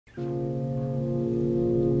Okay,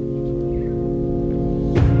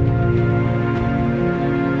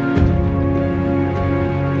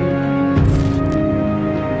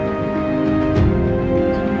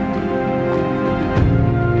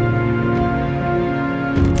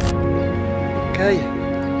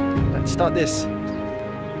 let's start this.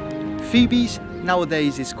 Thebes,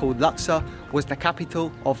 nowadays is called Luxor, was the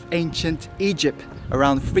capital of ancient Egypt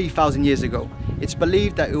around 3,000 years ago. It's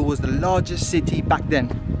believed that it was the largest city back then.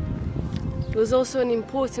 It was also an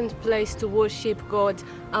important place to worship god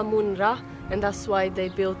Amun-Ra, and that's why they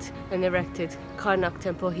built and erected Karnak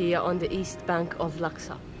Temple here on the East Bank of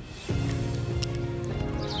Luxor.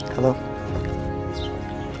 Hello.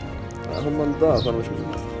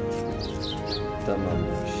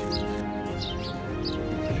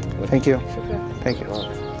 Thank you. Thank you.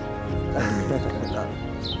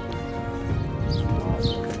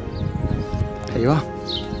 Here you are.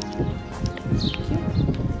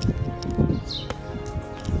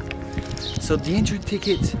 So the entry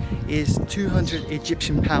ticket is 200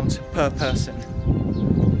 Egyptian pounds per person.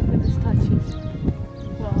 With the statues.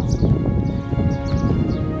 Wow.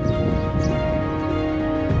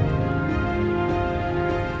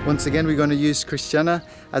 Once again, we're going to use Christiana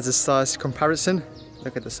as a size comparison.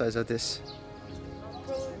 Look at the size of this.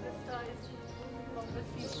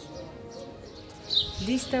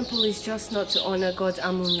 This temple is just not to honor god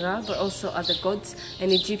Amun-Ra, but also other gods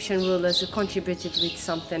and Egyptian rulers who contributed with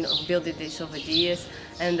something or building this over the years.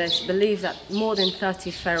 And there's believed that more than 30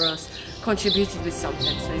 pharaohs contributed with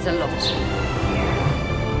something, so it's a lot.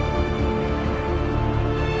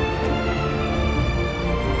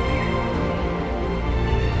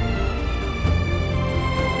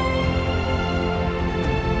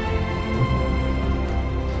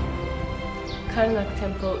 Karnak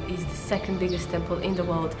Temple is the second biggest temple in the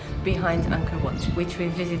world behind Angkor Wat, which we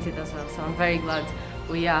visited as well, so I'm very glad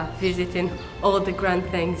we are visiting all the grand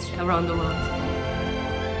things around the world.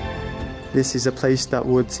 This is a place that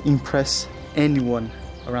would impress anyone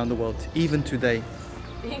around the world, even today.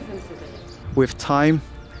 Even today. With time,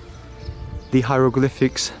 the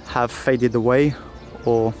hieroglyphics have faded away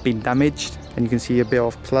or been damaged, and you can see a bit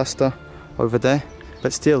of plaster over there,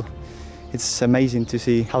 but still, it's amazing to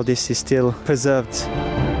see how this is still preserved.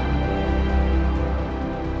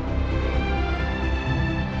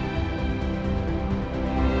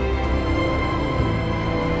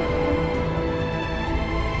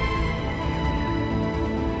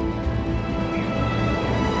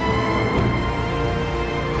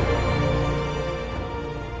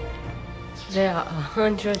 There are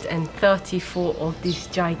 134 of these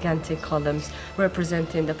gigantic columns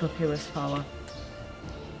representing the papyrus pharaoh.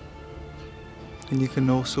 And you can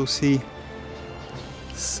also see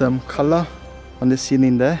some color on the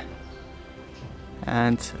ceiling there,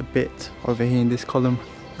 and a bit over here in this column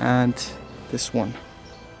and this one.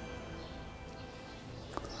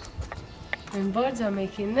 And birds are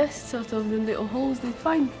making nests out of the little holes they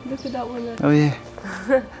find. Look at that one there. Oh yeah.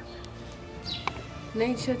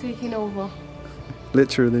 Nature taking over.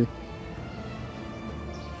 Literally.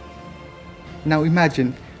 Now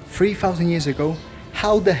imagine 3,000 years ago,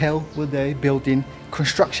 how the hell were they building,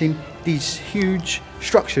 constructing these huge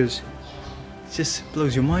structures? It just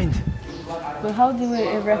blows your mind. But how do we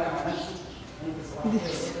erect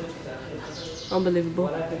this? Unbelievable.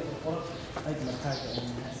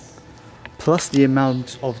 Plus the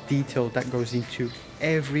amount of detail that goes into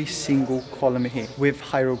every single column here with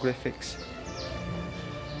hieroglyphics.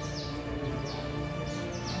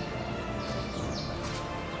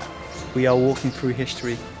 We are walking through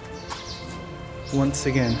history once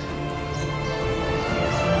again.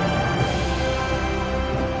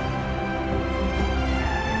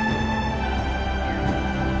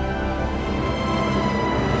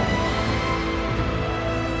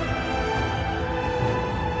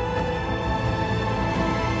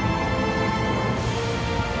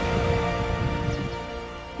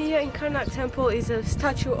 Here in Karnak Temple is a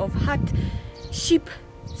statue of Hatshepsut,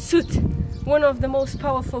 one of the most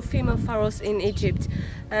powerful female pharaohs in Egypt.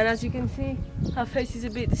 And as you can see, her face is a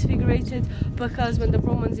bit disfigured because when the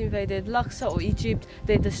Romans invaded Luxor or Egypt,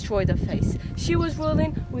 they destroyed her face. She was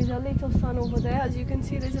ruling with her little son over there. As you can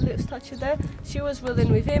see, there's a little statue there. She was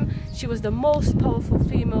ruling with him. She was the most powerful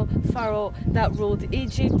female pharaoh that ruled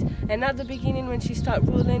Egypt. And at the beginning, when she started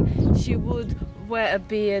ruling, she would wear a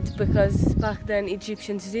beard because back then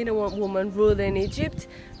Egyptians didn't want women ruling Egypt.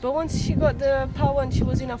 But once she got the power and she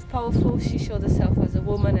was enough powerful, she showed herself as a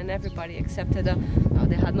woman and everybody accepted her. Now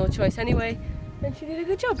they had no choice anyway, and she did a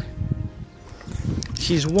good job.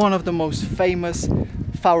 She's one of the most famous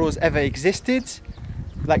pharaohs ever existed,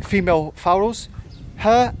 like female pharaohs,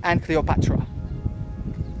 her and Cleopatra.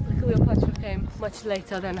 Cleopatra came much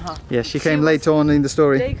later than her. Yeah, she came later on in the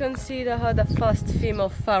story. They consider her the first female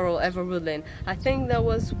pharaoh ever ruling. I think there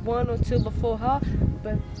was one or two before her,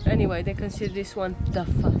 but anyway, they consider this one the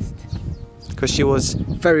first. Because she was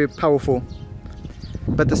very powerful.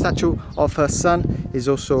 But the statue of her son is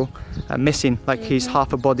also missing, like he's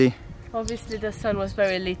half a body. Obviously the son was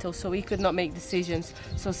very little, so he could not make decisions,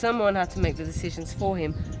 so someone had to make the decisions for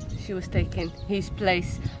him. She was taking his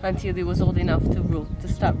place until he was old enough to rule, to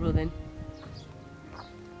start ruling.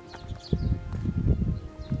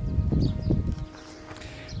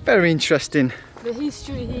 Very interesting. The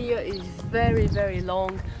history here is very, very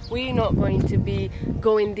long. We're not going to be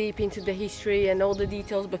going deep into the history and all the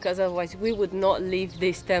details, because otherwise we would not leave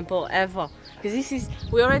this temple ever. Because this is,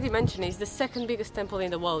 we already mentioned, it's the second biggest temple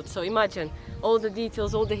in the world. So imagine all the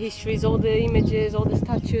details, all the histories, all the images, all the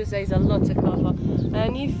statues. There's a lot to cover.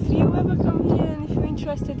 And if you ever come here and if you're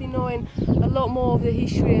interested in knowing a lot more of the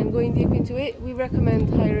history and going deep into it, we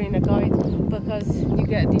recommend hiring a guide, because you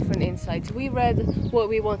get different insights. We read what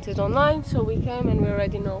we wanted online, so we came and we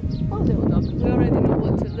already know, oh little dog, we already know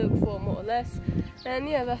what to look for more or less. And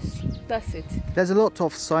yeah, that's it. There's a lot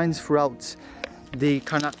of signs throughout the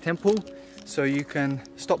Karnak Temple, so you can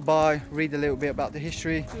stop by, read a little bit about the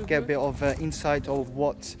history, get a bit of insight of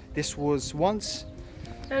what this was once.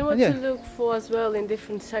 And what to look for as well in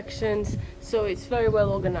different sections, so it's very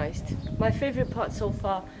well organized. My favorite part so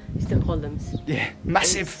far is the columns. Yeah,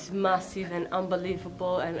 massive. It's massive and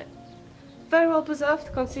unbelievable and very well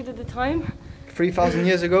preserved, consider the time. 3,000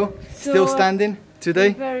 years ago, still standing today.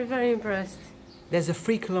 I'm very, very impressed. There's a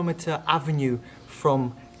 3-kilometer avenue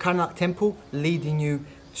from Karnak Temple leading you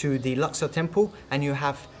to the Luxor Temple, and you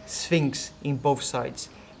have Sphinx in both sides.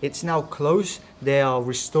 It's now closed. They are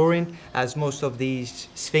restoring, as most of these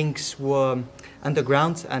Sphinx were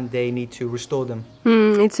underground and they need to restore them.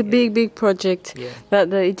 It's a big project that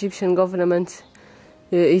the Egyptian government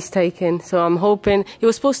is taking. So I'm hoping it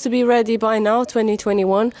was supposed to be ready by now,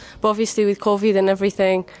 2021, but obviously with COVID and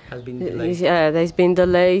everything, has been delayed. Yeah, there's been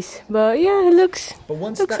delays. But yeah, it looks. But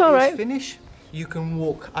once looks that is finished, you can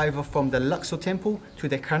walk either from the Luxor Temple to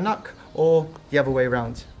the Karnak or the other way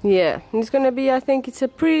around. Yeah, it's gonna be, I think it's a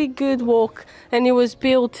pretty good walk, and it was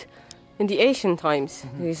built in the ancient times.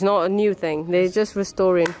 It's not a new thing, they're just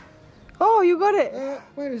restoring. Oh, you got it!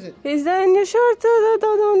 Where is it? Is that in your shirt?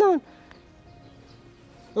 No.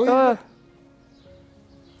 Oh, yeah.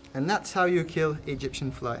 And that's how you kill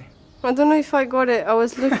Egyptian fly. I don't know if I got it. I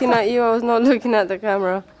was looking at you, I was not looking at the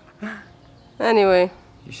camera. Anyway.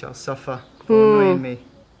 You shall suffer for annoying me.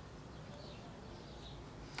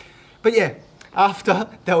 But yeah, after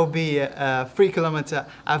there will be a 3-kilometer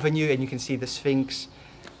avenue and you can see the Sphinx.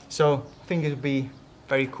 So I think it would be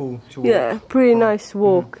very cool to walk. Yeah, pretty nice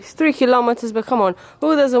walk. It's 3 kilometers, but come on,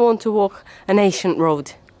 who doesn't want to walk an ancient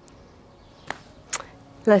road?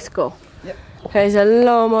 Let's go. Yep. There's a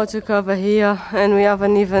lot more to cover here, and we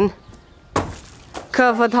haven't even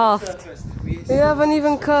covered half. We haven't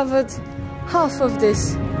even covered half of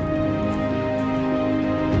this.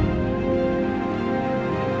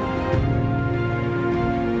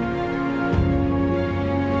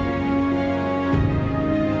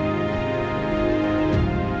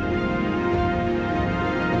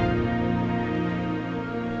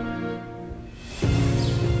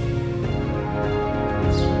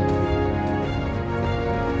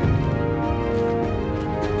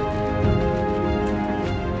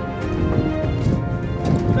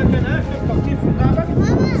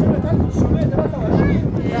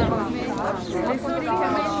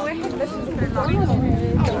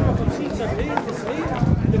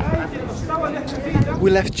 We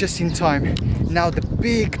left just in time. Now the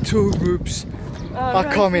big tour groups are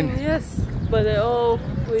coming. Yes, but they're all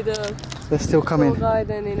with a They're still coming. tour guide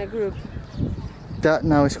and in a group. That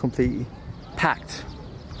now is completely packed.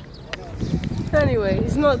 Anyway,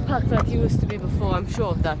 it's not packed like it used to be before, I'm sure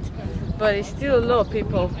of that. But it's still a lot of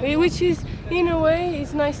people, which is, in a way,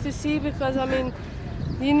 it's nice to see, because I mean,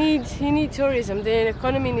 you need tourism. The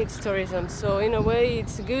economy needs tourism, so in a way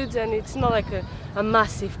it's good, and it's not like a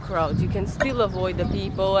massive crowd. You can still avoid the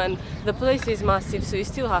people, and the place is massive, so you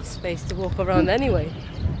still have space to walk around anyway.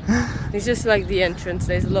 It's just like the entrance.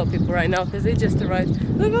 There's a lot of people right now because they just arrived.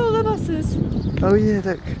 Look at all the buses. Oh yeah,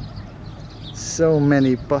 look. So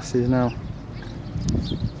many buses now.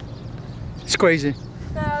 It's crazy.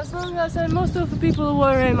 As long as, and most of the people were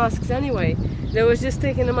wearing masks anyway. They was just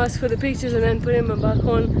taking the mask for the pictures and then putting them back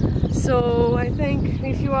on. So I think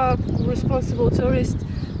if you are a responsible tourist,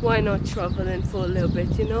 why not travel in for a little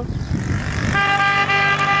bit, you know?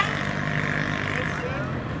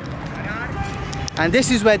 And this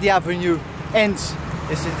is where the avenue ends.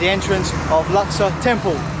 This is the entrance of Luxor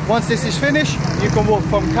Temple. Once this is finished, you can walk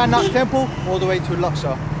from Karnak Temple all the way to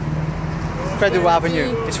Luxor. Federal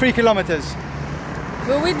Avenue. It's 3 kilometers.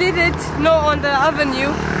 Well, we did it not on the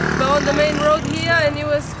avenue, but on the main road here, and it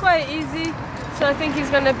was quite easy. So I think it's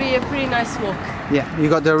gonna be a pretty nice walk. Yeah, you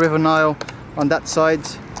got the River Nile on that side.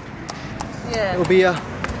 Yeah. It'll be a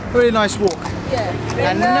really nice walk. Yeah.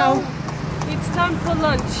 And now it's time for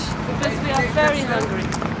lunch because we are very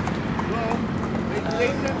hungry.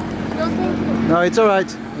 no, it's alright.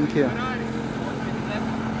 Thank you.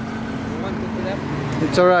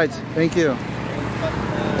 It's alright. Thank you.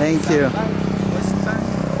 Thank you.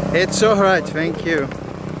 It's alright. Thank you.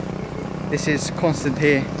 This is constant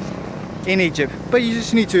here in Egypt, but you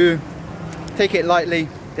just need to take it lightly.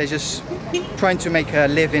 They're just trying to make a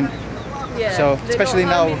living. Yeah, so especially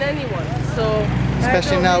now, anyone, so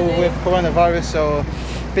especially now really, with coronavirus, so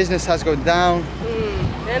business has gone down.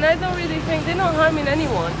 And I don't really think they're not harming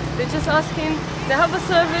anyone. They're just asking. They have a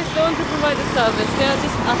service. They want to provide a service. They are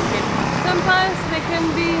just asking. Sometimes they can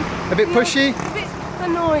be A bit pushy. a bit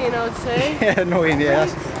annoying, I would say. Yeah, annoying. Yeah,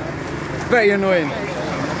 that's very annoying.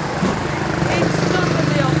 It's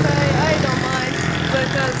totally okay. I don't mind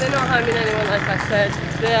because they're not harming anyone. Like I said,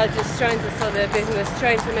 they are just trying to sell their business,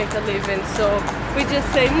 trying to make a living. So we just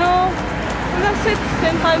say no, and that's it.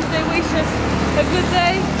 Sometimes they wish us a good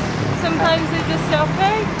day. Sometimes they just say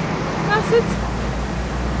okay. That's it.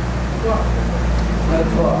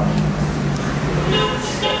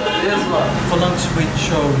 For lunch we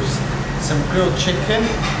chose some grilled chicken.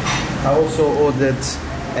 I also ordered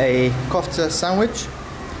a kofta sandwich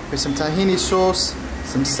with some tahini sauce,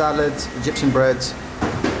 some salad, Egyptian bread.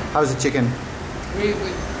 How's the chicken? Really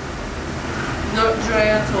good. Not dry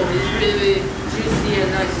at all. It's really juicy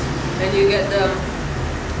and nice. And you get the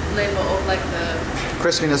flavor of like the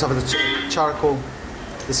Crispiness of the charcoal.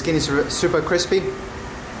 The skin is super crispy.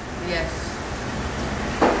 yes.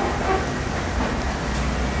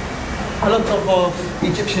 A lot of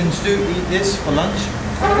Egyptians do eat this for lunch.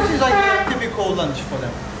 This is like a typical lunch for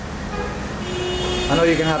them. I know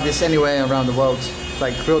you can have this anywhere around the world,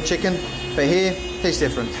 like grilled chicken, but here it tastes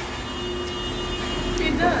different.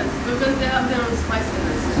 It does because they have their own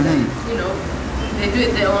spiciness. They, you know, they do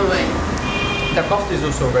it their own way. The kofta is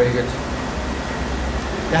also very good.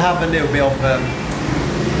 They have a little bit of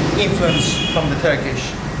influence from the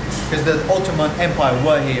Turkish, because the Ottoman Empire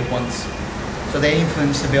were here once, so they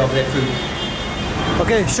influenced a bit of their food.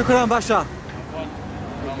 Okay, shukran Basha.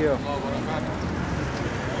 Thank you.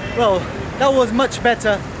 Well, that was much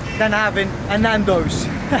better than having a Nando's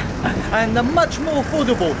and much more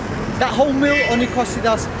affordable. That whole meal only costed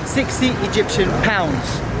us 60 Egyptian pounds.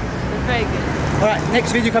 Very good. Alright,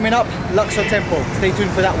 next video coming up, Luxor Temple. Stay tuned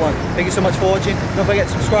for that one. Thank you so much for watching. Don't forget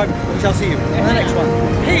to subscribe. We shall see you in the next one.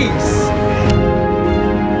 Peace!